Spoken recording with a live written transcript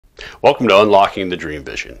Welcome to Unlocking the Dream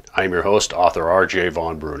Vision. I am your host, author R.J.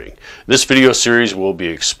 von-Bruening. This video series will be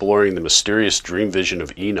exploring the mysterious dream vision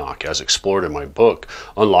of Enoch as explored in my book,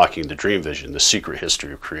 Unlocking the Dream Vision, The Secret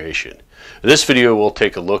History of Creation. In this video, we'll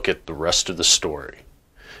take a look at the rest of the story.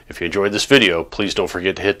 If you enjoyed this video, please don't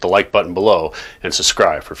forget to hit the like button below and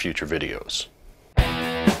subscribe for future videos.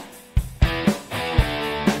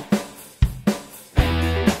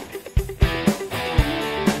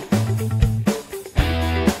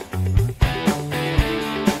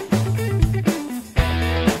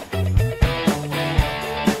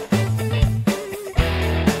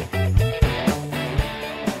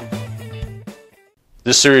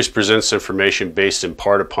 This series presents information based in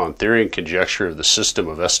part upon theory and conjecture of the system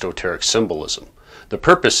of esoteric symbolism. The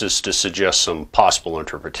purpose is to suggest some possible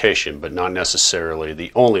interpretation, but not necessarily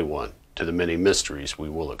the only one, to the many mysteries we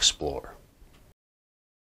will explore.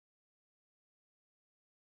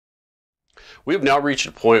 We have now reached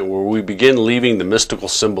a point where we begin leaving the mystical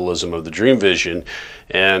symbolism of the dream vision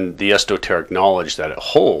and the esoteric knowledge that it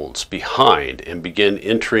holds behind and begin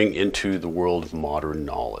entering into the world of modern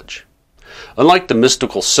knowledge. Unlike the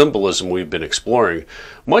mystical symbolism we've been exploring,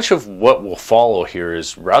 much of what will follow here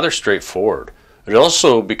is rather straightforward. It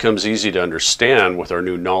also becomes easy to understand with our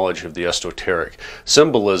new knowledge of the esoteric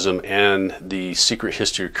symbolism and the secret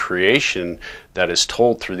history of creation that is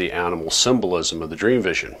told through the animal symbolism of the dream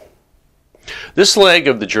vision. This leg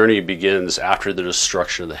of the journey begins after the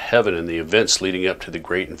destruction of the heaven and the events leading up to the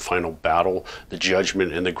great and final battle, the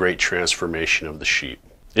judgment, and the great transformation of the sheep.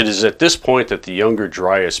 It is at this point that the younger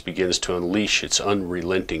Dryas begins to unleash its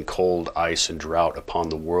unrelenting cold, ice, and drought upon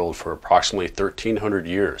the world for approximately 1,300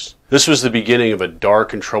 years. This was the beginning of a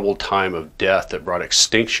dark and troubled time of death that brought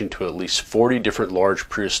extinction to at least 40 different large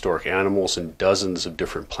prehistoric animals and dozens of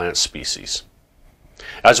different plant species.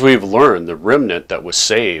 As we've learned, the remnant that was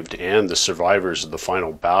saved and the survivors of the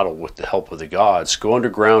final battle with the help of the gods go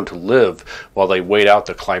underground to live while they wait out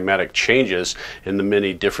the climatic changes in the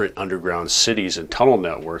many different underground cities and tunnel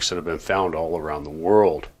networks that have been found all around the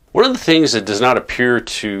world. One of the things that does not appear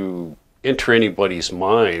to enter anybody's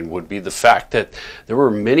mind would be the fact that there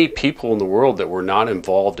were many people in the world that were not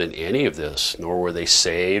involved in any of this, nor were they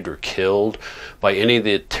saved or killed by any of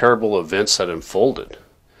the terrible events that unfolded.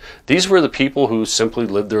 These were the people who simply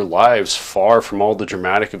lived their lives far from all the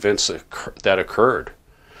dramatic events that occurred.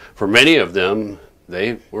 For many of them,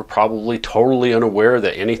 they were probably totally unaware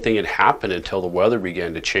that anything had happened until the weather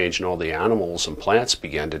began to change and all the animals and plants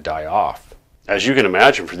began to die off. As you can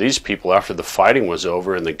imagine, for these people, after the fighting was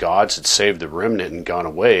over and the gods had saved the remnant and gone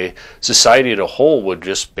away, society as a whole would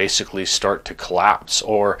just basically start to collapse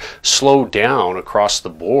or slow down across the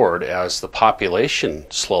board as the population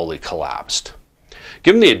slowly collapsed.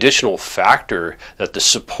 Given the additional factor that the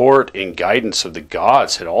support and guidance of the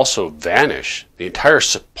gods had also vanished, the entire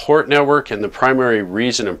support network and the primary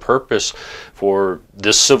reason and purpose for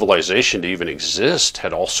this civilization to even exist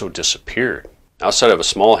had also disappeared. Outside of a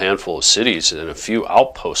small handful of cities and a few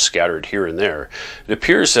outposts scattered here and there, it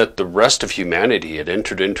appears that the rest of humanity had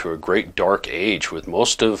entered into a great dark age, with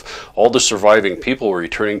most of all the surviving people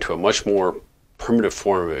returning to a much more primitive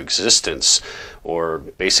form of existence, or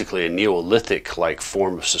basically a Neolithic-like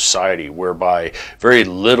form of society whereby very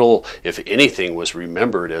little, if anything, was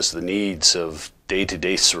remembered, as the needs of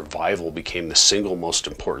day-to-day survival became the single most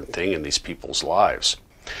important thing in these people's lives.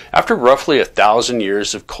 After roughly 1,000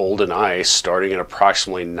 years of cold and ice, starting at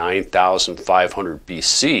approximately 9,500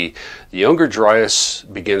 BC, the younger Dryas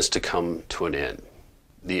begins to come to an end.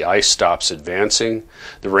 The ice stops advancing,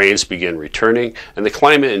 the rains begin returning, and the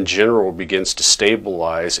climate in general begins to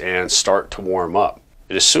stabilize and start to warm up.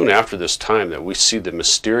 It is soon after this time that we see the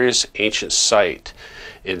mysterious ancient site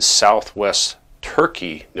in southwest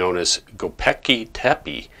Turkey known as Göbekli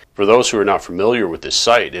Tepe. For those who are not familiar with this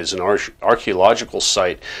site, it is an archaeological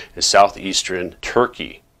site in southeastern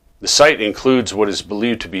Turkey. The site includes what is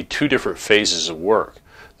believed to be two different phases of work.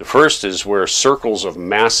 The first is where circles of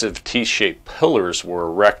massive T-shaped pillars were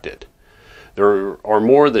erected. There are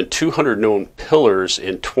more than 200 known pillars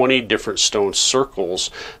in 20 different stone circles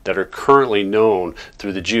that are currently known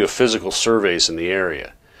through the geophysical surveys in the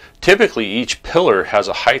area. Typically, each pillar has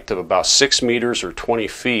a height of about 6 meters or 20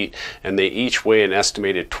 feet, and they each weigh an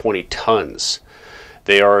estimated 20 tons.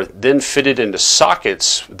 They are then fitted into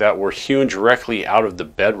sockets that were hewn directly out of the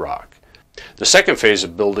bedrock. The second phase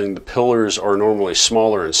of building, the pillars are normally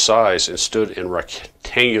smaller in size and stood in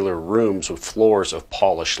rectangular rooms with floors of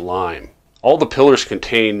polished lime. All the pillars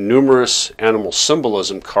contain numerous animal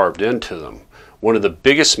symbolism carved into them. One of the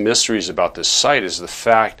biggest mysteries about this site is the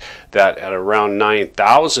fact that at around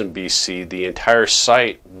 9000 BC, the entire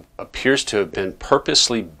site appears to have been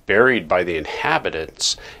purposely buried by the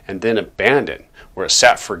inhabitants and then abandoned, where it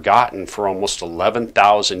sat forgotten for almost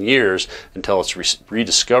 11,000 years until its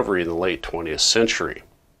rediscovery in the late 20th century.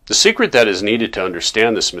 The secret that is needed to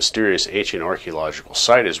understand this mysterious ancient archaeological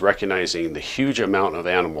site is recognizing the huge amount of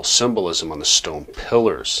animal symbolism on the stone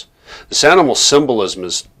pillars. This animal symbolism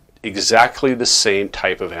is exactly the same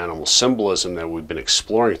type of animal symbolism that we've been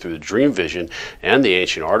exploring through the dream vision and the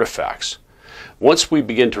ancient artifacts. Once we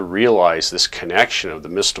begin to realize this connection of the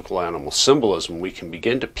mystical animal symbolism, we can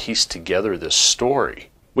begin to piece together this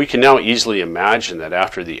story. We can now easily imagine that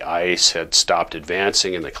after the ice had stopped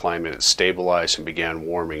advancing and the climate had stabilized and began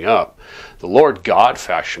warming up, the Lord God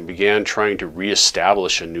faction began trying to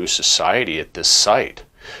reestablish a new society at this site,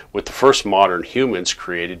 with the first modern humans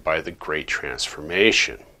created by the Great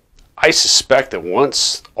Transformation. I suspect that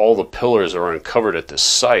once all the pillars are uncovered at this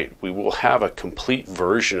site, we will have a complete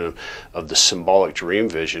version of the symbolic dream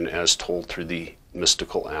vision as told through the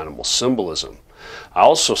mystical animal symbolism. I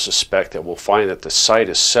also suspect that we'll find that the site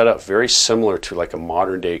is set up very similar to like a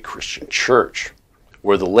modern-day Christian church,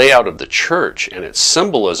 where the layout of the church and its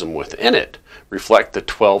symbolism within it reflect the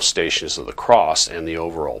 12 stations of the cross and the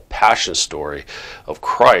overall passion story of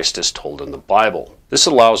Christ as told in the Bible. This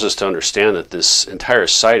allows us to understand that this entire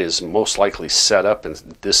site is most likely set up in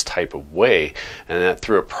this type of way, and that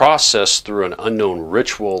through a process, through an unknown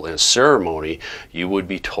ritual and ceremony, you would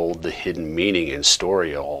be told the hidden meaning and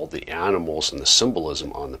story of all the animals and the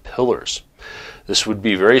symbolism on the pillars. This would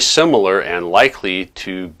be very similar and likely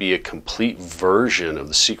to be a complete version of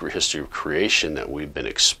the secret history of creation that we've been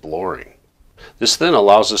exploring. This then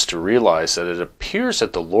allows us to realize that it appears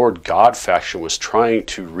that the Lord God faction was trying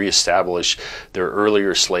to reestablish their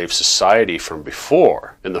earlier slave society from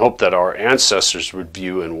before, in the hope that our ancestors would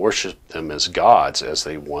view and worship them as gods as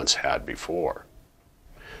they once had before.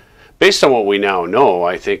 Based on what we now know,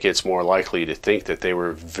 I think it's more likely to think that they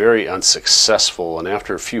were very unsuccessful, and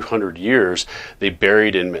after a few hundred years, they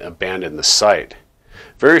buried and abandoned the site.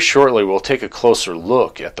 Very shortly, we'll take a closer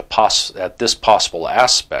look at this possible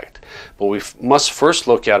aspect, but we must first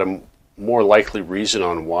look at a more likely reason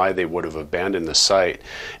on why they would have abandoned the site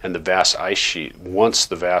and the vast ice sheet once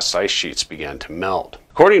the vast ice sheets began to melt.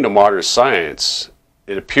 According to modern science,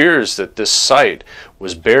 it appears that this site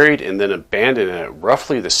was buried and then abandoned at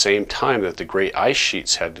roughly the same time that the great ice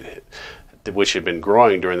sheets which had been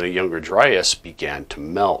growing during the Younger Dryas began to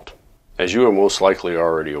melt. As you are most likely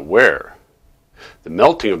already aware, the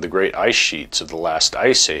melting of the great ice sheets of the last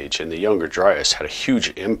ice age and the Younger Dryas had a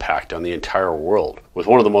huge impact on the entire world, with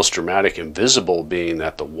one of the most dramatic and visible being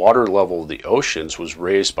that the water level of the oceans was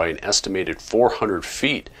raised by an estimated 400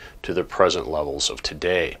 feet to the present levels of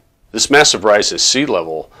today. This massive rise in sea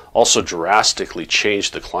level also drastically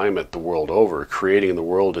changed the climate the world over, creating the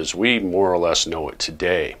world as we more or less know it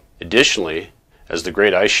today. Additionally, as the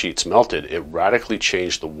great ice sheets melted, it radically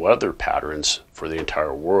changed the weather patterns for the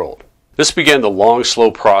entire world. This began the long,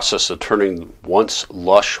 slow process of turning once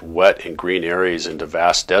lush, wet, and green areas into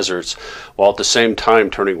vast deserts, while at the same time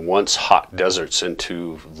turning once hot deserts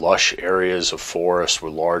into lush areas of forest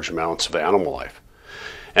with large amounts of animal life.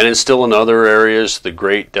 And still in other areas, the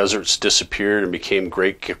great deserts disappeared and became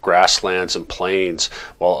great grasslands and plains,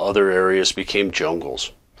 while other areas became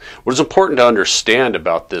jungles. What is important to understand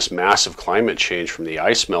about this massive climate change from the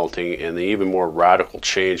ice melting and the even more radical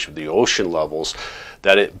change of the ocean levels,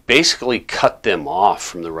 that it basically cut them off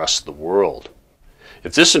from the rest of the world.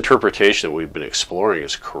 If this interpretation that we've been exploring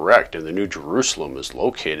is correct and the New Jerusalem is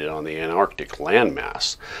located on the Antarctic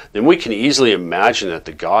landmass, then we can easily imagine that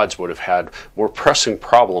the gods would have had more pressing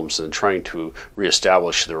problems than trying to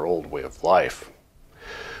reestablish their old way of life.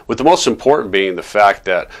 With the most important being the fact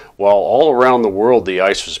that while all around the world the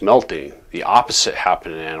ice was melting, the opposite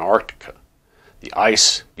happened in Antarctica. The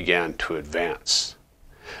ice began to advance.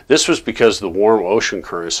 This was because the warm ocean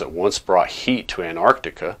currents that once brought heat to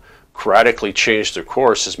Antarctica radically changed their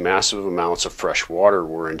course as massive amounts of fresh water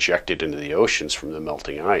were injected into the oceans from the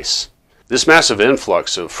melting ice. This massive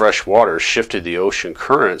influx of fresh water shifted the ocean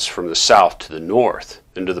currents from the south to the north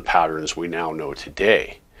into the patterns we now know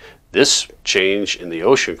today. This change in the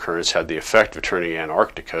ocean currents had the effect of turning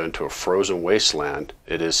Antarctica into a frozen wasteland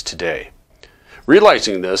it is today.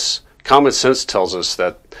 Realizing this, common sense tells us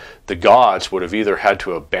that the gods would have either had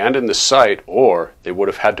to abandon the site or they would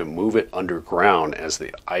have had to move it underground as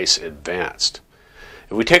the ice advanced.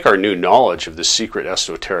 If we take our new knowledge of the secret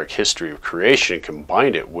esoteric history of creation and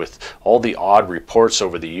combine it with all the odd reports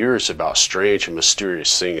over the years about strange and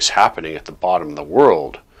mysterious things happening at the bottom of the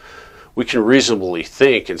world, We can reasonably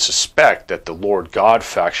think and suspect that the Lord God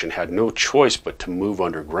faction had no choice but to move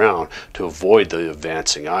underground to avoid the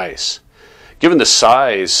advancing ice. Given the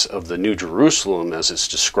size of the New Jerusalem as it's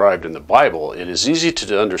described in the Bible, it is easy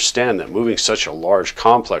to understand that moving such a large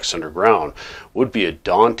complex underground would be a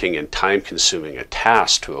daunting and time-consuming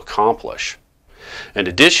task to accomplish. In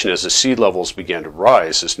addition, as the sea levels began to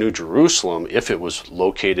rise, this New Jerusalem, if it was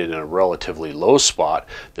located in a relatively low spot,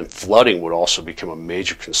 then flooding would also become a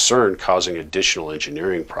major concern, causing additional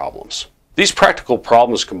engineering problems. These practical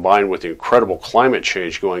problems, combined with the incredible climate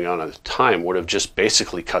change going on at the time, would have just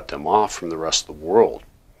basically cut them off from the rest of the world.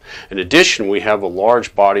 In addition, we have a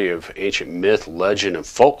large body of ancient myth, legend, and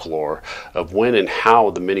folklore of when and how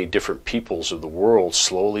the many different peoples of the world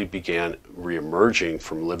slowly began re-emerging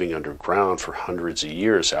from living underground for hundreds of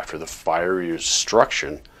years after the fiery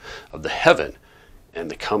destruction of the heaven and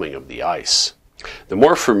the coming of the ice. The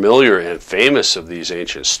more familiar and famous of these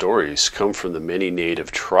ancient stories come from the many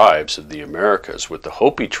native tribes of the Americas, with the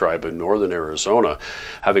Hopi tribe of northern Arizona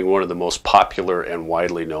having one of the most popular and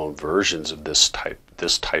widely known versions of this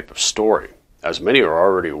type of story. As many are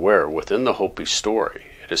already aware, within the Hopi story,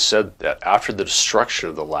 it is said that after the destruction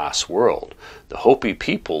of the last world, the Hopi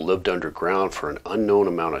people lived underground for an unknown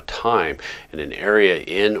amount of time in an area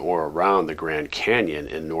in or around the Grand Canyon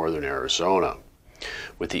in northern Arizona,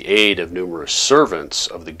 with the aid of numerous servants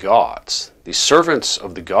of the gods. These servants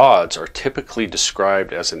of the gods are typically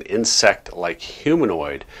described as an insect-like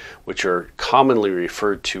humanoid, which are commonly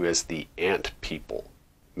referred to as the ant people.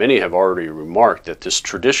 Many have already remarked that this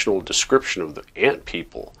traditional description of the ant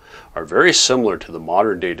people are very similar to the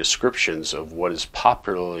modern-day descriptions of what is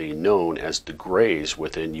popularly known as the Greys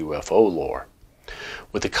within UFO lore,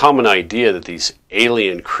 with the common idea that these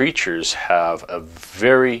alien creatures have a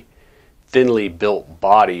very thinly built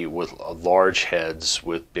body with large heads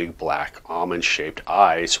with big black almond-shaped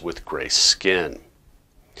eyes with gray skin.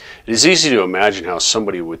 It is easy to imagine how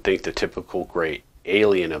somebody would think the typical gray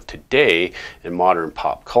alien of today in modern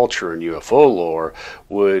pop culture and UFO lore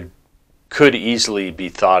could easily be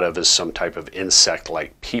thought of as some type of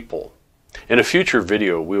insect-like people. In a future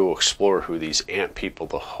video, we will explore who these ant people,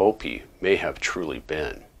 the Hopi, may have truly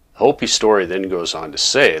been. The Hopi story then goes on to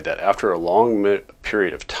say that after a long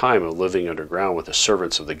period of time of living underground with the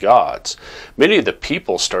servants of the gods, many of the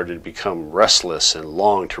people started to become restless and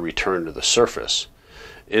long to return to the surface.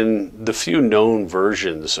 In the few known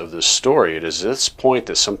versions of this story, it is at this point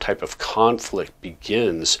that some type of conflict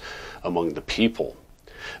begins among the people.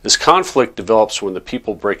 This conflict develops when the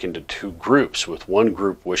people break into two groups, with one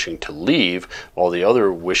group wishing to leave while the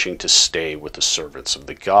other wishing to stay with the servants of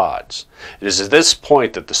the gods. It is at this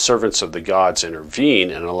point that the servants of the gods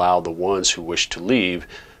intervene and allow the ones who wish to leave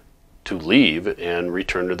and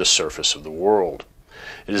return to the surface of the world.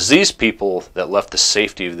 It is these people that left the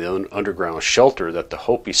safety of the underground shelter that the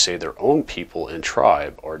Hopi say their own people and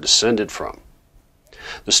tribe are descended from.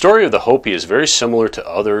 The story of the Hopi is very similar to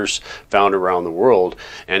others found around the world,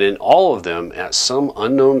 and in all of them, at some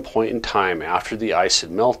unknown point in time after the ice had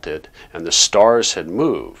melted and the stars had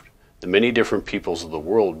moved, the many different peoples of the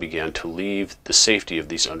world began to leave the safety of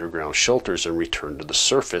these underground shelters and return to the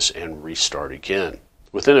surface and restart again.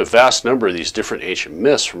 Within a vast number of these different ancient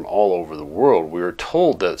myths from all over the world, we are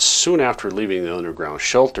told that soon after leaving the underground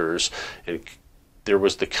shelters, there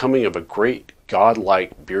was the coming of a great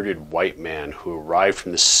godlike bearded white man who arrived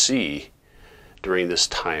from the sea during this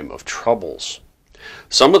time of troubles.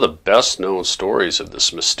 Some of the best known stories of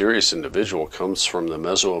this mysterious individual comes from the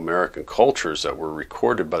Mesoamerican cultures that were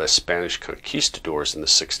recorded by the Spanish conquistadors in the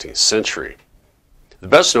 16th century. The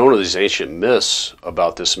best known of these ancient myths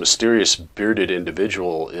about this mysterious bearded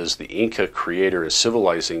individual is the Inca creator and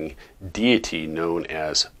civilizing deity known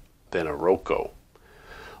as Viracocha.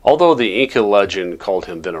 Although the Inca legend called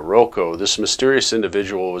him Viracocha, this mysterious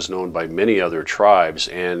individual was known by many other tribes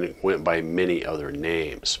and went by many other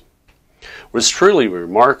names. What is truly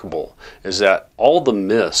remarkable is that all the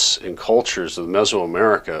myths and cultures of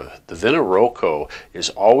Mesoamerica, the Viracocha is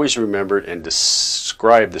always remembered and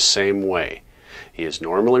described the same way. He is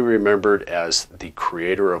normally remembered as the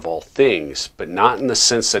creator of all things, but not in the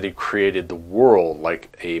sense that he created the world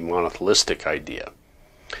like a monotheistic idea.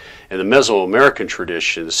 In the Mesoamerican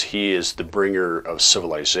traditions, he is the bringer of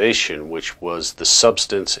civilization, which was the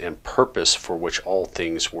substance and purpose for which all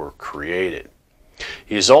things were created.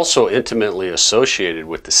 He is also intimately associated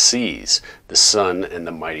with the seas, the sun, and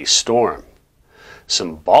the mighty storm.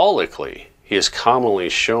 Symbolically, he is commonly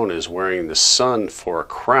shown as wearing the sun for a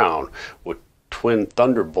crown with twin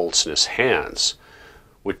thunderbolts in his hands,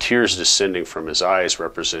 with tears descending from his eyes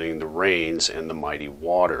representing the rains and the mighty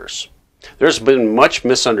waters. There's been much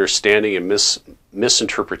misunderstanding and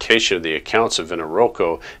misinterpretation of the accounts of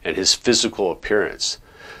Viracocha and his physical appearance.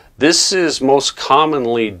 This is most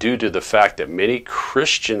commonly due to the fact that many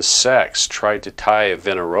Christian sects tried to tie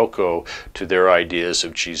Viracocha to their ideas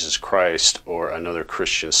of Jesus Christ or another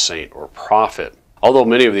Christian saint or prophet. Although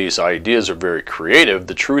many of these ideas are very creative,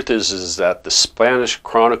 the truth is that the Spanish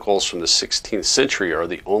chronicles from the 16th century are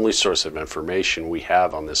the only source of information we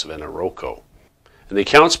have on this Viracocha. And the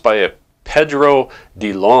accounts by a Pedro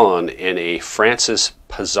de Leon and a Francis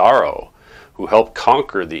Pizarro, who helped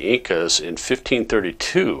conquer the Incas in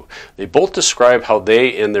 1532, they both describe how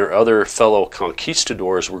they and their other fellow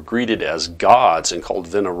conquistadors were greeted as gods and called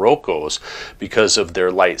Viracochas because of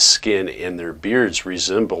their light skin and their beards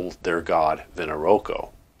resembled their god Viracocha.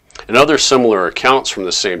 In other similar accounts from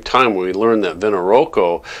the same time, we learn that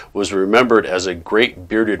Viracocha was remembered as a great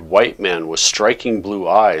bearded white man with striking blue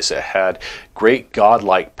eyes that had great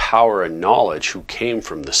godlike power and knowledge who came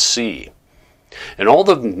from the sea. In all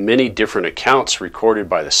the many different accounts recorded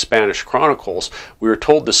by the Spanish chronicles, we are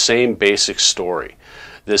told the same basic story.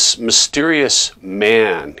 This mysterious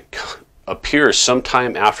man appears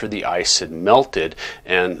sometime after the ice had melted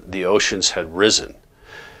and the oceans had risen,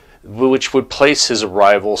 which would place his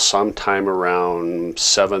arrival sometime around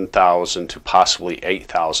 7,000 to possibly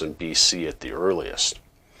 8,000 BC at the earliest.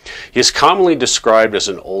 He is commonly described as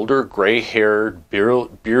an older, gray-haired,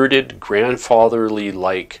 bearded,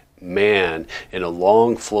 grandfatherly-like man in a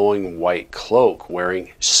long flowing white cloak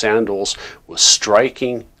wearing sandals with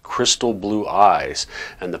striking crystal blue eyes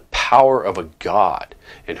and the power of a god,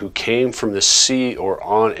 and who came from the sea or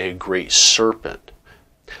on a great serpent.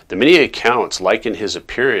 The many accounts liken his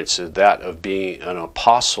appearance as that of being an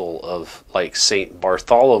apostle of like Saint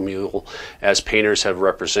Bartholomew, as painters have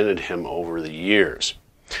represented him over the years.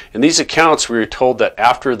 In these accounts, we are told that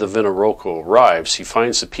after the Viracocha arrives, he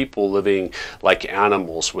finds the people living like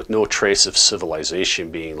animals with no trace of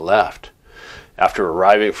civilization being left. After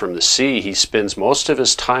arriving from the sea, he spends most of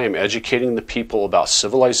his time educating the people about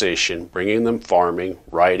civilization, bringing them farming,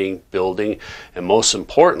 writing, building, and most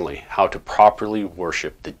importantly, how to properly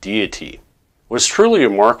worship the deity. What is truly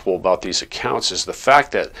remarkable about these accounts is the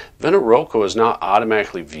fact that Viracocha is not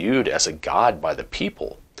automatically viewed as a god by the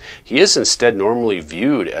people. He is instead normally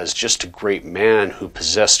viewed as just a great man who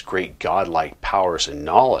possessed great godlike powers and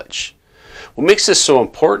knowledge. What makes this so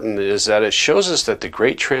important is that it shows us that the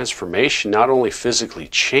Great Transformation not only physically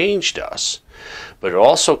changed us, but it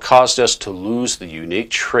also caused us to lose the unique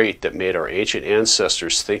trait that made our ancient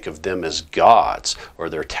ancestors think of them as gods or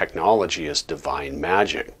their technology as divine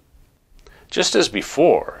magic. Just as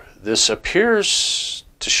before, this appears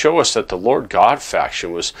to show us that the Lord God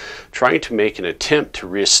faction was trying to make an attempt to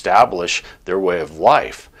reestablish their way of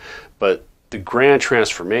life, but the grand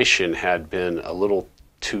transformation had been a little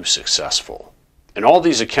too successful. In all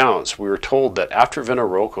these accounts, we were told that after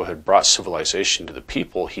Viracocha had brought civilization to the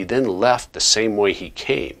people, he then left the same way he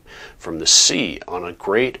came, from the sea on a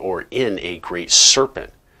great or in a great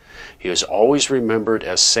serpent. He was always remembered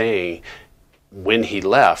as saying when he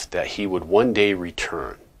left that he would one day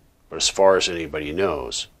return. But as far as anybody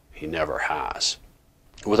knows, he never has.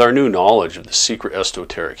 With our new knowledge of the secret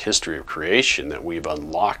esoteric history of creation that we've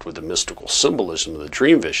unlocked with the mystical symbolism of the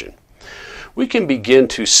dream vision, we can begin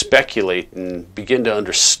to speculate and begin to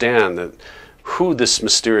understand that who this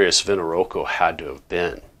mysterious Viracocha had to have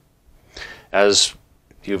been. As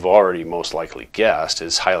you've already most likely guessed,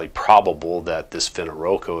 it's highly probable that this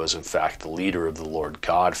Viracocha is in fact the leader of the Lord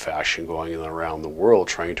God faction going around the world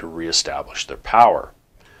trying to reestablish their power.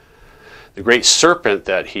 The great serpent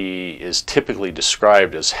that he is typically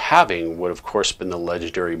described as having would of course been the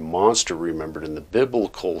legendary monster remembered in the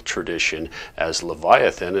biblical tradition as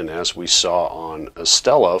Leviathan, and as we saw on a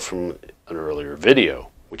stela from an earlier video,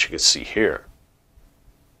 which you can see here.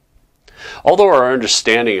 Although our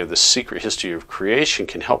understanding of the secret history of creation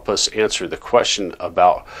can help us answer the question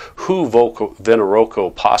about who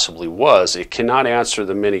Viracocha possibly was, it cannot answer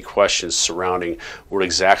the many questions surrounding what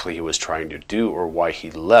exactly he was trying to do or why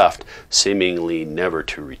he left, seemingly never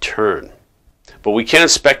to return. But we can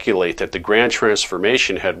speculate that the grand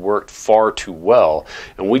transformation had worked far too well,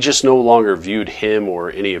 and we just no longer viewed him or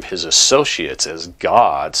any of his associates as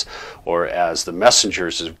gods or as the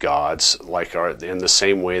messengers of gods in the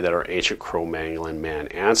same way that our ancient Cro-Magnon man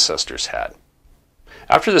ancestors had.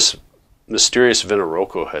 After this mysterious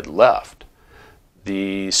Viracocha had left,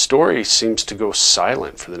 the story seems to go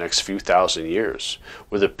silent for the next few thousand years,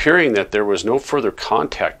 with appearing that there was no further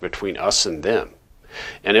contact between us and them.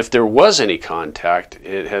 And if there was any contact,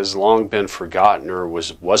 it has long been forgotten or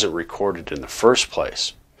wasn't recorded in the first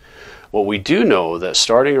place. What we do know that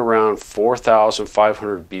starting around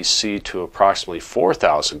 4,500 BC to approximately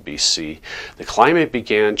 4,000 BC, the climate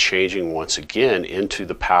began changing once again into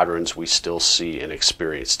the patterns we still see and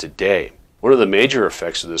experience today. One of the major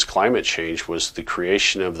effects of this climate change was the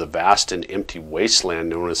creation of the vast and empty wasteland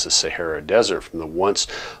known as the Sahara Desert from the once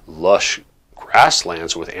lush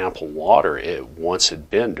grasslands with ample water it once had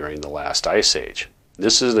been during the last ice age.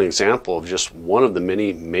 This is an example of just one of the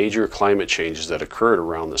many major climate changes that occurred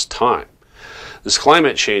around this time. This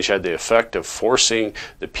climate change had the effect of forcing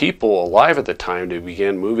the people alive at the time to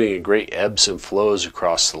begin moving in great ebbs and flows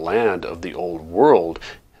across the land of the old world,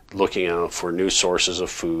 looking out for new sources of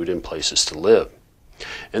food and places to live.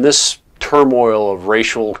 And this turmoil of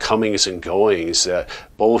racial comings and goings that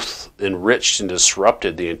both enriched and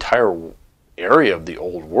disrupted the entire area of the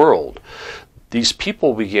old world, these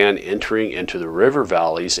people began entering into the river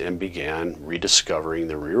valleys and began rediscovering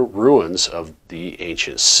the ruins of the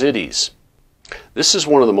ancient cities. This is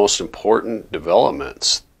one of the most important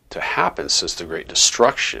developments to happen since the Great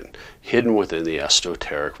Destruction, hidden within the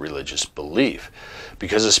esoteric religious belief.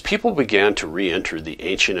 Because as people began to re-enter the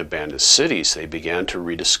ancient abandoned cities, they began to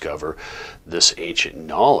rediscover this ancient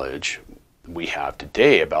knowledge we have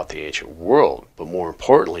today about the ancient world, but more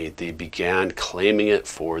importantly, they began claiming it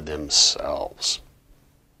for themselves.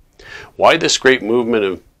 Why this great movement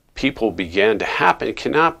of people began to happen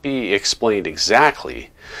cannot be explained exactly,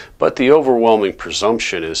 but the overwhelming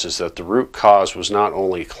presumption is that the root cause was not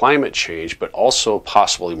only climate change, but also,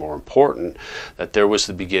 possibly more important, that there was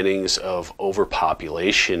the beginnings of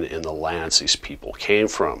overpopulation in the lands these people came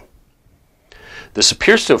from. This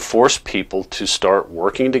appears to have forced people to start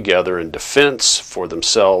working together in defense for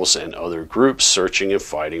themselves and other groups searching and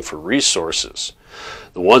fighting for resources.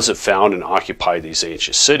 The ones that found and occupied these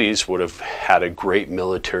ancient cities would have had a great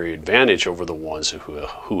military advantage over the ones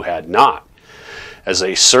who had not. As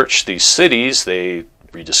they searched these cities, they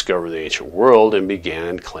rediscovered the ancient world and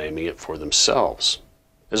began claiming it for themselves.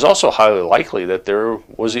 It's also highly likely that there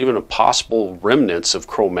was even a possible remnants of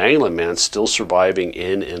Cro-Magnon man still surviving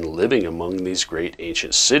in and living among these great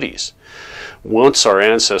ancient cities. Once our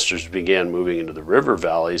ancestors began moving into the river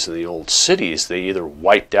valleys and the old cities, they either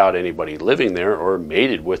wiped out anybody living there or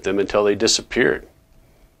mated with them until they disappeared.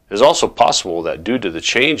 It is also possible that due to the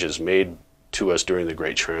changes made to us during the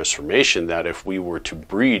Great Transformation, that if we were to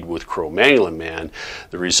breed with Cro-Magnon man,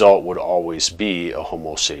 the result would always be a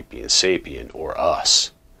Homo sapiens sapien, or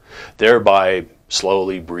us, thereby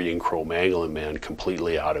slowly breeding Cro-Magnon man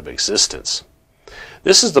completely out of existence.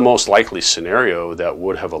 This is the most likely scenario that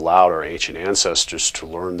would have allowed our ancient ancestors to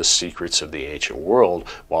learn the secrets of the ancient world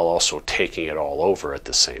while also taking it all over at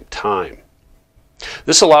the same time.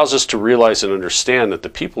 This allows us to realize and understand that the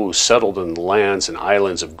people who settled in the lands and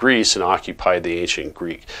islands of Greece and occupied the ancient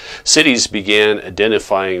Greek cities began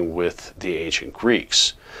identifying with the ancient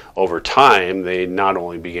Greeks. Over time, they not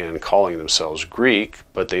only began calling themselves Greek,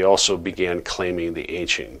 but they also began claiming the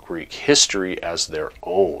ancient Greek history as their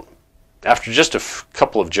own. After just a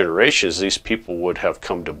couple of generations, these people would have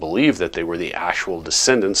come to believe that they were the actual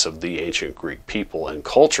descendants of the ancient Greek people and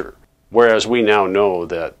culture. Whereas we now know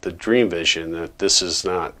that the dream vision, that this is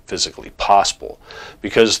not physically possible,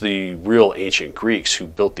 because the real ancient Greeks who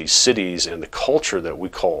built these cities and the culture that we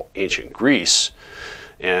call ancient Greece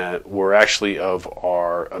were actually of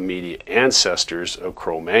our immediate ancestors of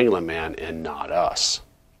Cro-Magnon man and not us.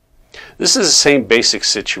 This is the same basic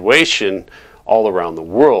situation all around the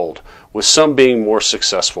world, with some being more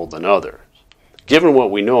successful than others. Given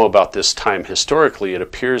what we know about this time historically, it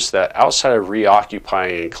appears that outside of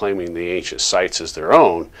reoccupying and claiming the ancient sites as their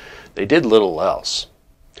own, they did little else.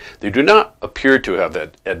 They do not appear to have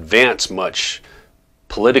advanced much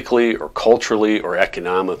politically or culturally or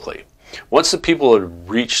economically. Once the people had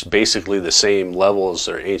reached basically the same level as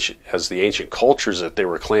the ancient cultures that they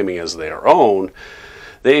were claiming as their own,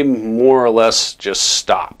 they more or less just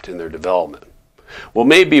stopped in their development. What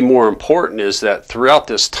may be more important is that throughout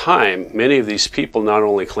this time, many of these people not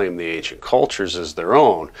only claimed the ancient cultures as their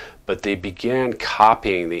own, but they began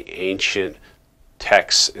copying the ancient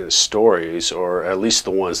texts and stories, or at least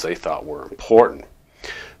the ones they thought were important.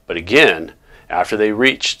 But again, after they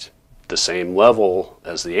reached the same level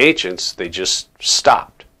as the ancients, they just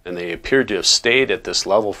stopped, and they appeared to have stayed at this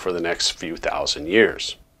level for the next few thousand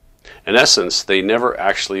years. In essence, they never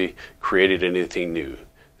actually created anything new.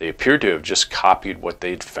 They appeared to have just copied what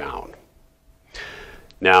they'd found.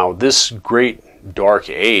 Now, this great dark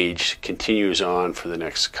age continues on for the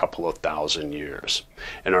next couple of thousand years.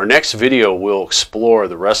 In our next video, we'll explore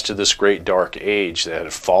the rest of this great dark age that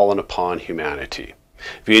had fallen upon humanity.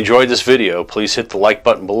 If you enjoyed this video, please hit the like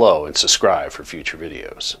button below and subscribe for future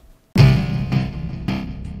videos.